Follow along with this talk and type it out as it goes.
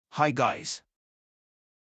Hi guys.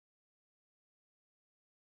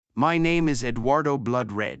 My name is Eduardo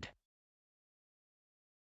Blood Red.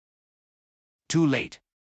 Too late.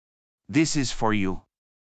 This is for you.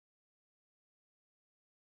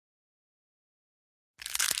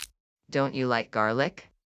 Don't you like garlic?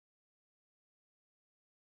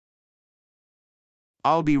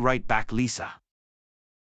 I'll be right back, Lisa.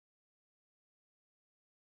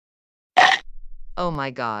 Oh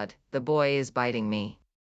my God, the boy is biting me.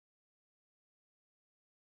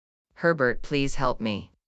 Herbert, please help me.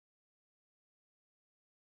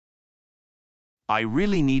 I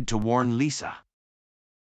really need to warn Lisa.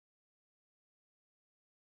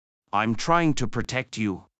 I'm trying to protect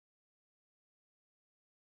you.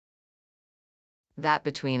 That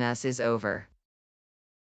between us is over.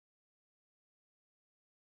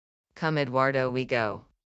 Come, Eduardo, we go.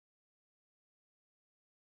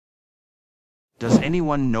 Does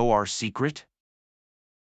anyone know our secret?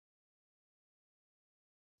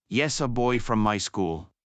 Yes, a boy from my school.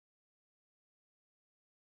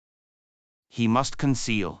 He must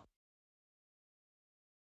conceal.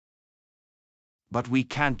 But we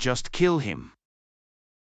can't just kill him.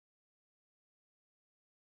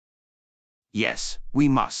 Yes, we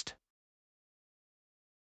must.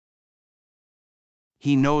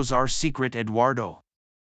 He knows our secret, Eduardo.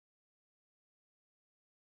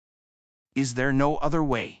 Is there no other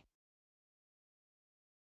way?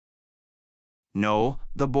 No,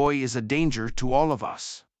 the boy is a danger to all of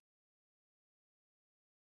us.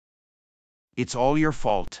 It's all your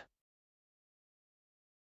fault.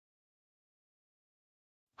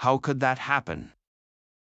 How could that happen?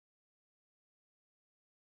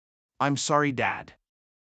 I'm sorry, Dad.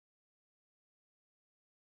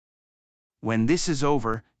 When this is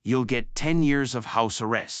over, you'll get 10 years of house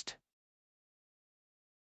arrest.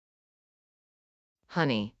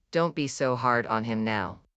 Honey, don't be so hard on him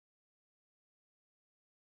now.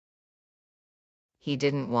 He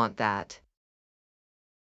didn't want that.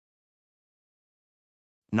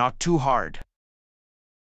 Not too hard.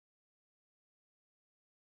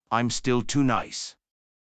 I'm still too nice.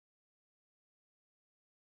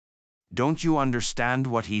 Don't you understand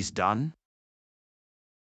what he's done?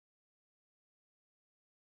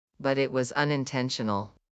 But it was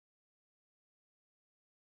unintentional.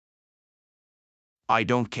 I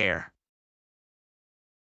don't care.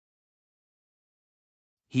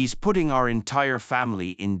 He's putting our entire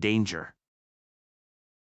family in danger.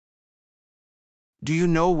 Do you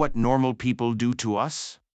know what normal people do to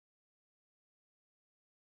us?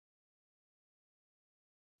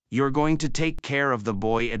 You're going to take care of the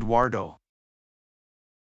boy, Eduardo.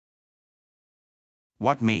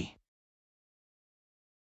 What, me?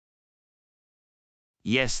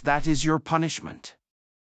 Yes, that is your punishment.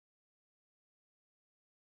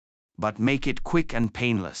 But make it quick and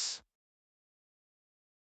painless.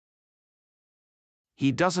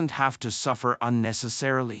 He doesn't have to suffer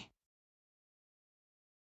unnecessarily.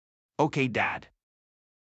 Okay, Dad.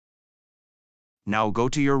 Now go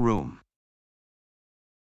to your room.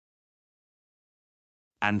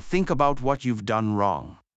 And think about what you've done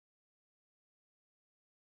wrong.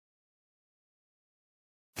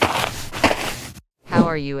 How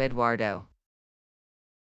are you, Eduardo?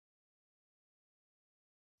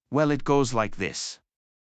 Well, it goes like this.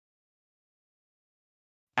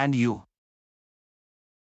 And you?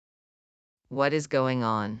 What is going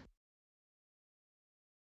on?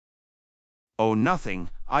 Oh, nothing.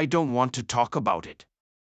 I don't want to talk about it.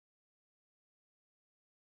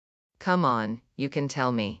 Come on, you can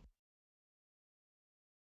tell me.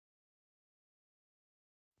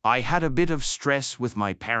 I had a bit of stress with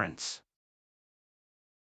my parents.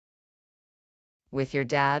 With your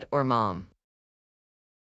dad or mom?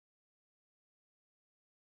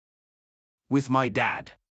 With my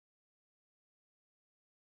dad.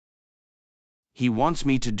 He wants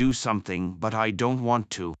me to do something, but I don't want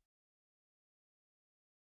to.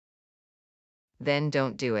 Then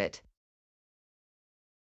don't do it.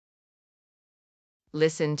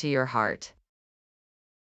 Listen to your heart.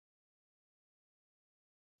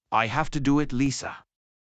 I have to do it, Lisa.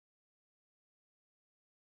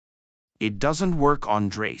 It doesn't work,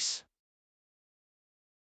 Andres.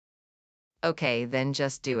 Okay, then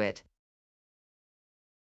just do it.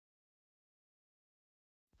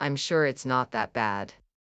 I'm sure it's not that bad.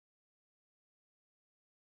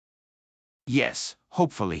 Yes,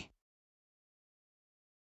 hopefully.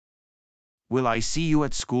 Will I see you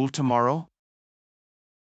at school tomorrow?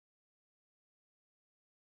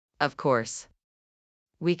 Of course.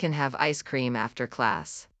 We can have ice cream after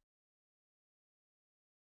class.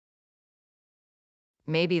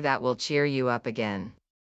 Maybe that will cheer you up again.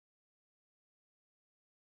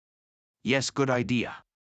 Yes, good idea.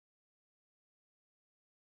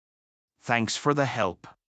 Thanks for the help.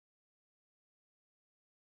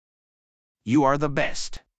 You are the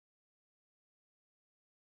best.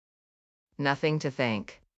 Nothing to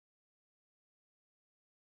thank.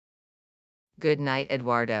 Good night,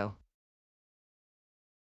 Eduardo.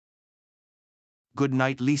 Good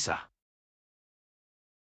night, Lisa.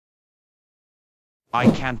 I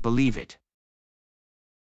can't believe it.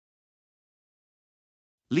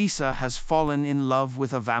 Lisa has fallen in love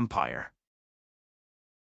with a vampire.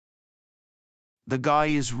 The guy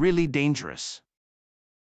is really dangerous.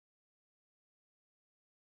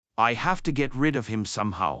 I have to get rid of him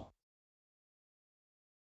somehow.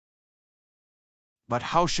 But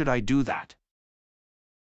how should I do that?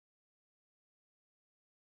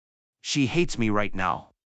 She hates me right now.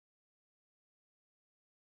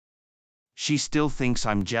 She still thinks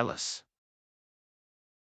I'm jealous.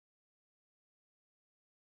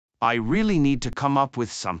 I really need to come up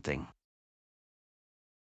with something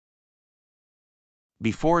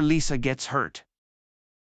before Lisa gets hurt.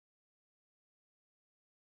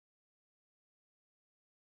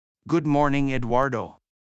 Good morning, Eduardo.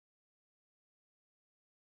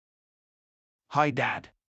 Hi, Dad.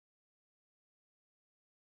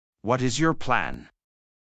 What is your plan?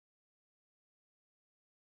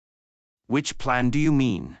 Which plan do you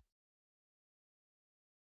mean?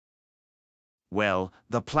 Well,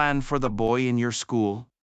 the plan for the boy in your school.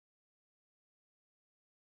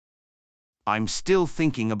 I'm still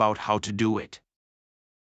thinking about how to do it.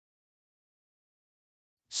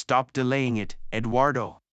 Stop delaying it,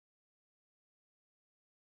 Eduardo.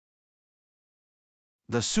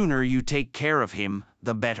 The sooner you take care of him,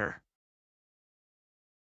 the better.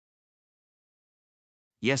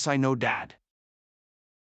 Yes, I know, Dad.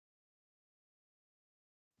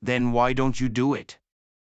 Then why don't you do it?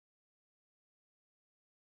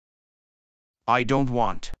 I don't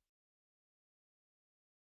want.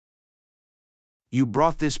 You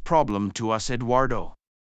brought this problem to us, Eduardo.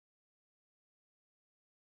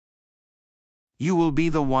 You will be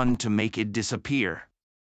the one to make it disappear.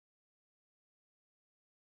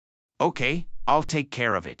 Okay, I'll take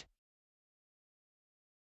care of it.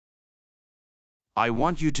 I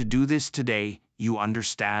want you to do this today, you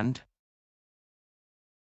understand?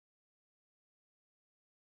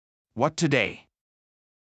 What today?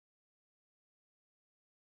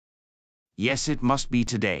 Yes, it must be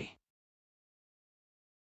today.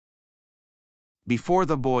 Before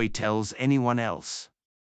the boy tells anyone else.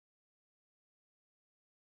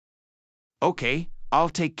 Okay, I'll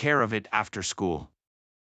take care of it after school.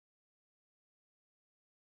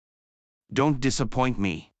 Don't disappoint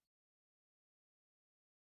me.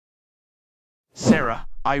 Sarah,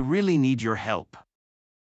 I really need your help.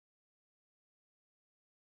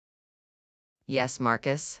 Yes,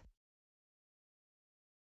 Marcus?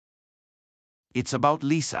 It's about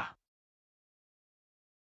Lisa.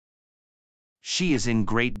 She is in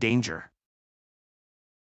great danger.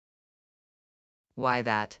 Why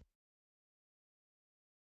that?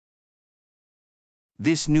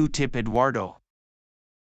 This new tip, Eduardo.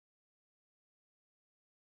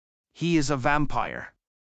 He is a vampire.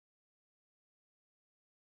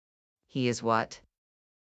 He is what?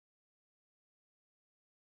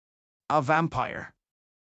 A vampire.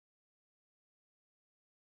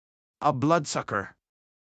 A bloodsucker.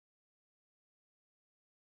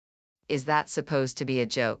 Is that supposed to be a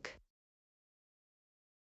joke?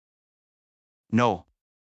 No.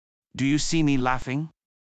 Do you see me laughing?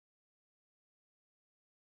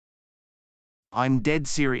 I'm dead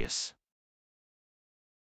serious.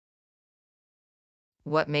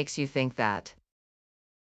 What makes you think that?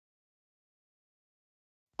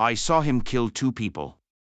 I saw him kill 2 people.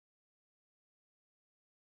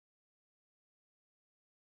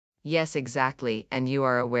 Yes, exactly, and you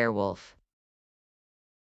are a werewolf.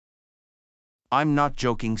 I'm not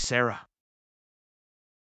joking, Sarah.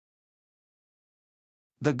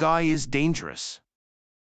 The guy is dangerous.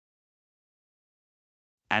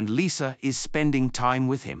 And Lisa is spending time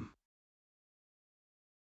with him.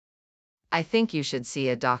 I think you should see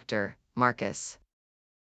a doctor, Marcus.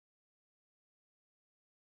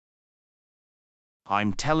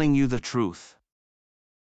 I'm telling you the truth.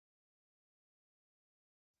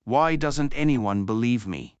 Why doesn't anyone believe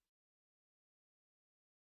me?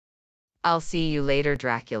 I'll see you later,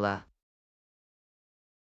 Dracula.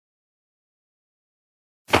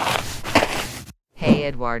 Hey,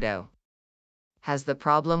 Eduardo. Has the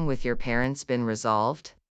problem with your parents been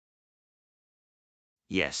resolved?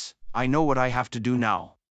 Yes, I know what I have to do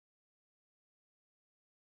now.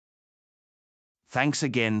 Thanks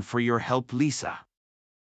again for your help, Lisa.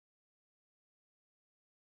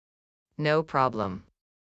 No problem.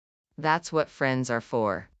 That's what friends are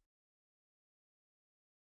for.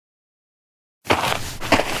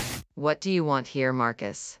 What do you want here,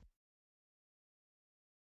 Marcus?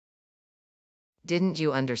 Didn't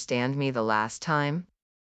you understand me the last time?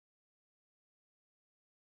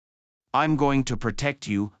 I'm going to protect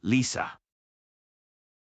you, Lisa.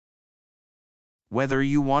 Whether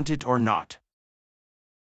you want it or not.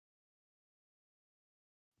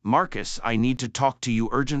 Marcus, I need to talk to you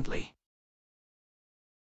urgently.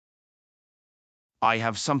 I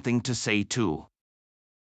have something to say too.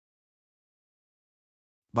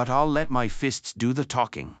 But I'll let my fists do the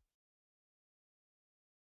talking.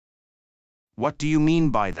 What do you mean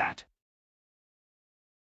by that?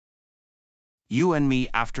 You and me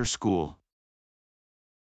after school.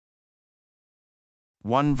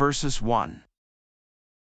 1 versus 1.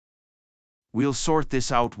 We'll sort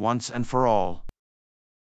this out once and for all.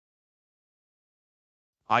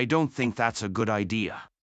 I don't think that's a good idea.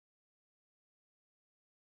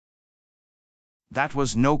 That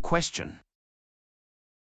was no question.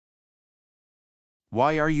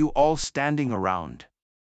 Why are you all standing around?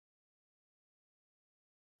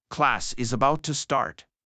 Class is about to start.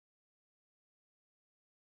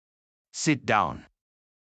 Sit down.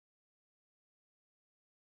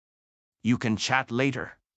 You can chat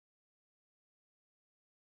later.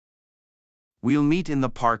 We'll meet in the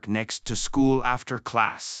park next to school after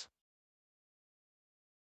class.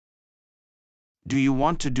 Do you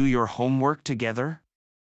want to do your homework together?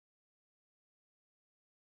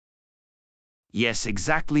 Yes,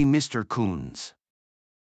 exactly, Mr. Coons.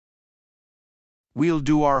 We'll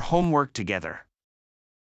do our homework together.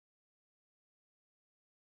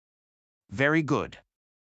 Very good.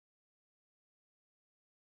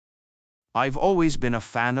 I've always been a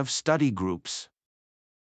fan of study groups.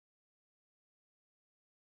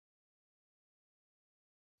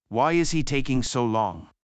 Why is he taking so long?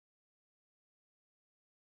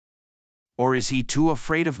 Or is he too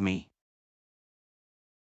afraid of me?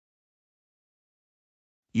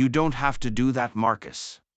 You don't have to do that,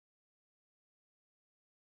 Marcus.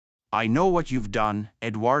 I know what you've done,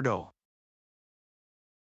 Edwardo.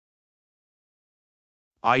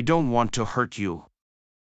 I don't want to hurt you.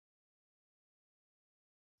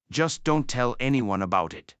 Just don't tell anyone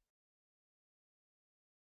about it.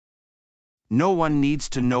 No one needs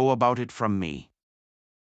to know about it from me.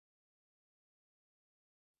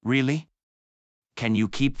 Really? Can you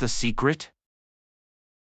keep the secret?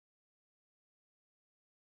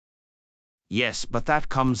 Yes, but that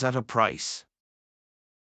comes at a price.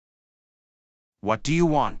 What do you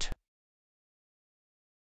want?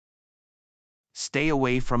 Stay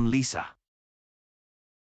away from Lisa.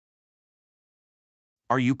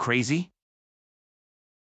 Are you crazy?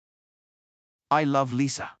 I love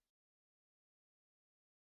Lisa.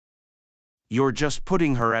 You're just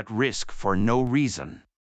putting her at risk for no reason.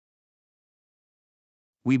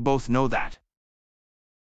 We both know that.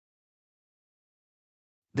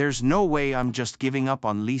 There's no way I'm just giving up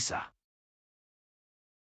on Lisa.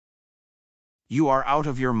 You are out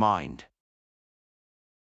of your mind.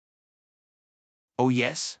 Oh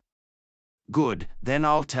yes? Good, then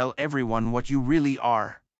I'll tell everyone what you really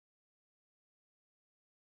are.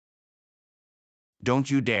 Don't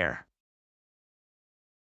you dare.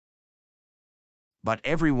 But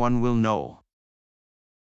everyone will know.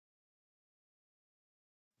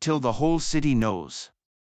 Till the whole city knows.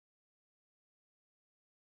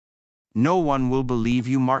 No one will believe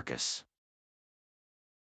you, Marcus.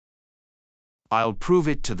 I'll prove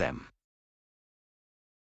it to them.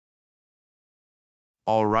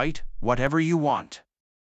 All right, whatever you want.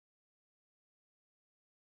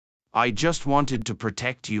 I just wanted to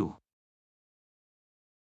protect you.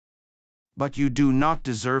 But you do not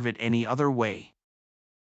deserve it any other way.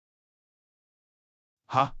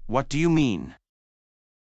 Huh, what do you mean?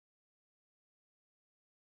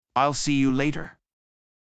 I'll see you later.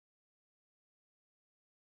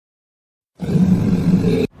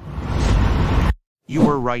 You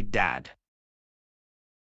were right, Dad.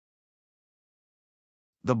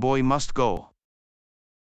 The boy must go.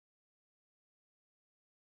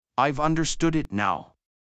 I've understood it now.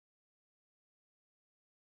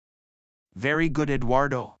 Very good,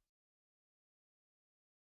 Edwardo.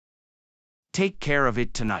 Take care of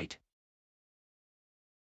it tonight.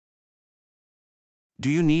 Do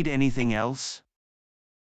you need anything else?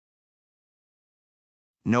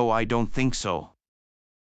 No, I don't think so.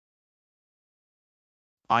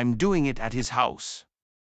 I'm doing it at his house.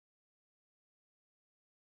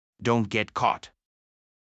 Don't get caught.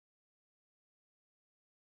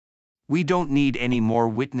 We don't need any more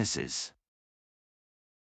witnesses.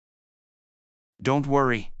 Don't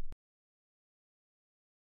worry.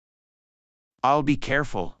 I'll be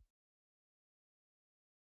careful.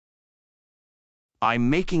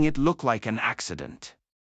 I'm making it look like an accident.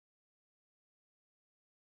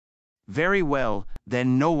 Very well,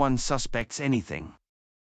 then no one suspects anything.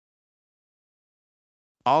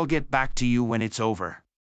 I'll get back to you when it's over.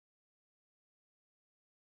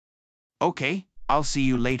 Okay, I'll see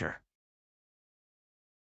you later.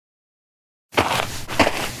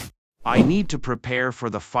 I need to prepare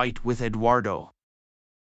for the fight with Edwardo.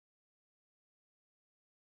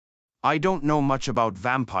 I don't know much about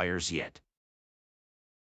vampires yet.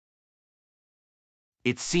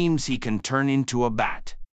 It seems he can turn into a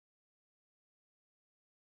bat.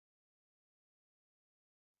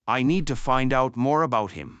 I need to find out more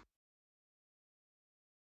about him.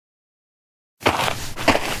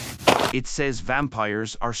 It says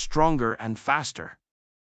vampires are stronger and faster.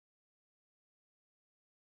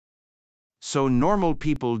 So normal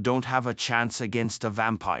people don't have a chance against a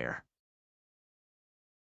vampire.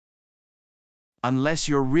 Unless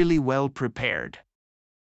you're really well prepared.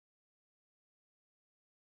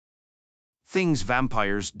 Things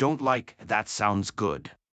vampires don't like, that sounds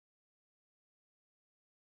good.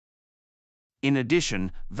 In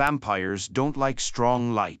addition, vampires don't like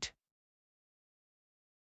strong light.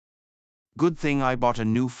 Good thing I bought a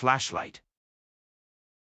new flashlight.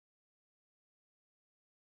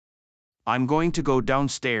 I'm going to go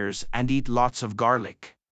downstairs and eat lots of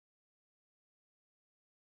garlic.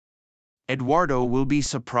 Edwardo will be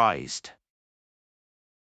surprised.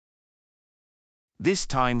 This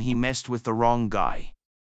time he messed with the wrong guy.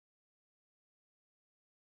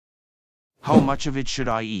 How much of it should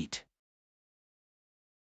I eat?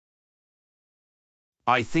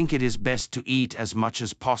 I think it is best to eat as much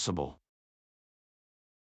as possible.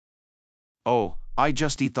 Oh, I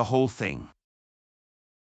just eat the whole thing.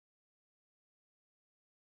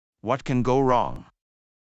 What can go wrong?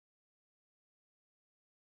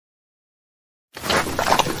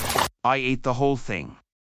 I ate the whole thing.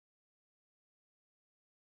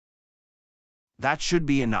 That should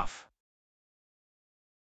be enough.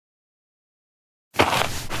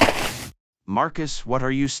 Marcus, what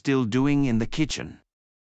are you still doing in the kitchen?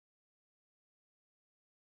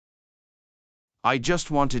 I just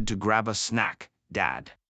wanted to grab a snack,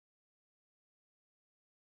 Dad.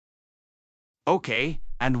 Okay,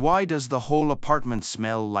 and why does the whole apartment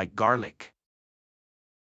smell like garlic?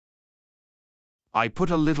 I put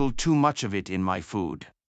a little too much of it in my food.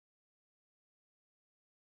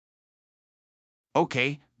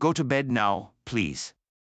 Okay, go to bed now, please.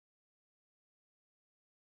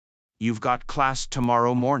 You've got class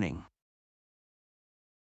tomorrow morning.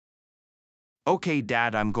 Okay,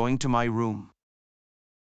 Dad, I'm going to my room.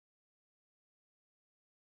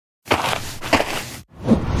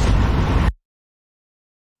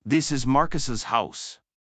 This is Marcus's house.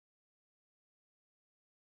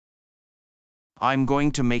 I'm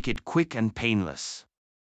going to make it quick and painless.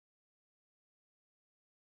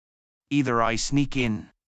 Either I sneak in,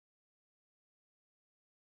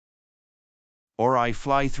 or I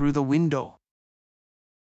fly through the window.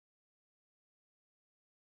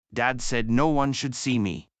 Dad said no one should see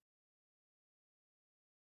me.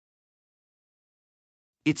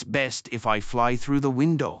 It's best if I fly through the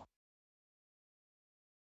window.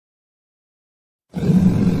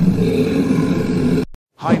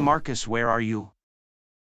 Hi Marcus, where are you?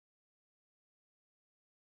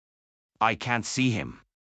 I can't see him.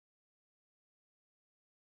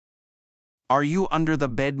 Are you under the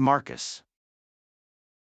bed, Marcus?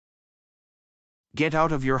 Get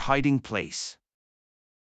out of your hiding place.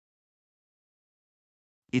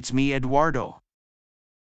 It's me, Edwardo.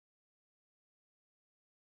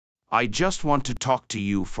 I just want to talk to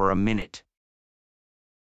you for a minute.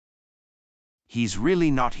 He's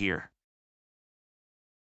really not here.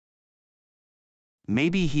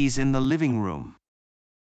 Maybe he's in the living room.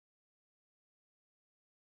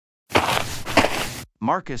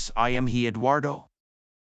 Marcus, I am he, Edwardo.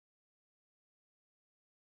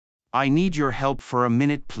 I need your help for a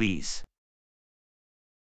minute, please.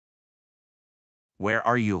 Where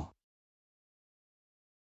are you?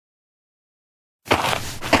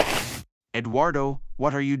 Edwardo,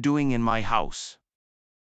 what are you doing in my house?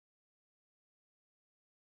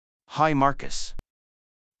 Hi Marcus.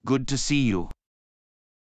 Good to see you.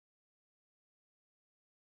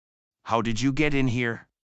 How did you get in here?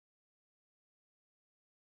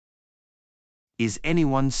 Is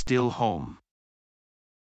anyone still home?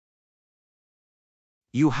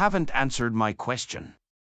 You haven't answered my question.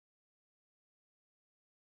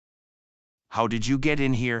 How did you get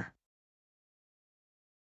in here?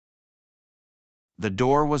 The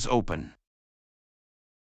door was open.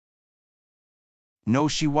 No,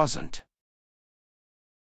 she wasn't.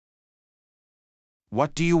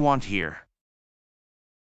 What do you want here?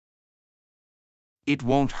 It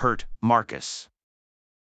won't hurt, Marcus.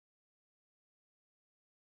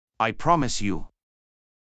 I promise you.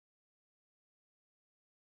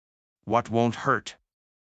 What won't hurt?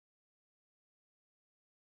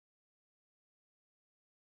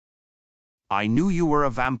 I knew you were a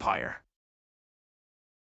vampire.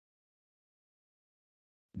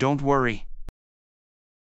 Don't worry.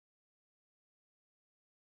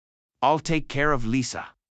 I'll take care of Lisa.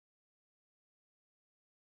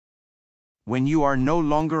 When you are no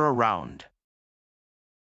longer around.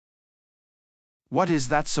 What is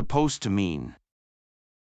that supposed to mean?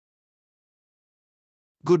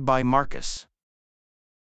 Goodbye, Marcus.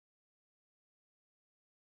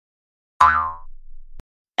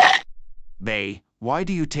 Bay, why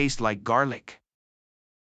do you taste like garlic?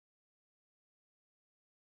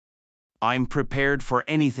 I'm prepared for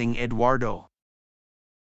anything, Edwardo.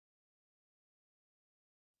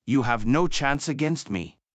 You have no chance against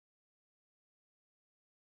me.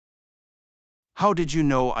 How did you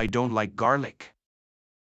know I don't like garlic?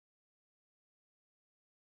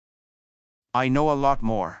 I know a lot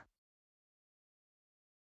more.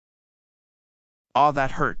 Ah,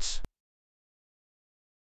 that hurts.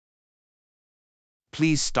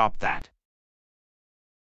 Please stop that.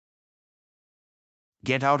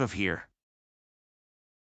 Get out of here.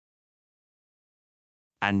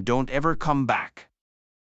 And don't ever come back.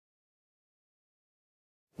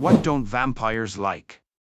 What don't vampires like?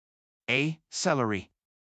 A. Celery.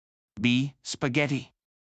 B. Spaghetti.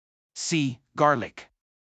 C. Garlic.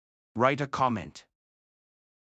 Write a comment.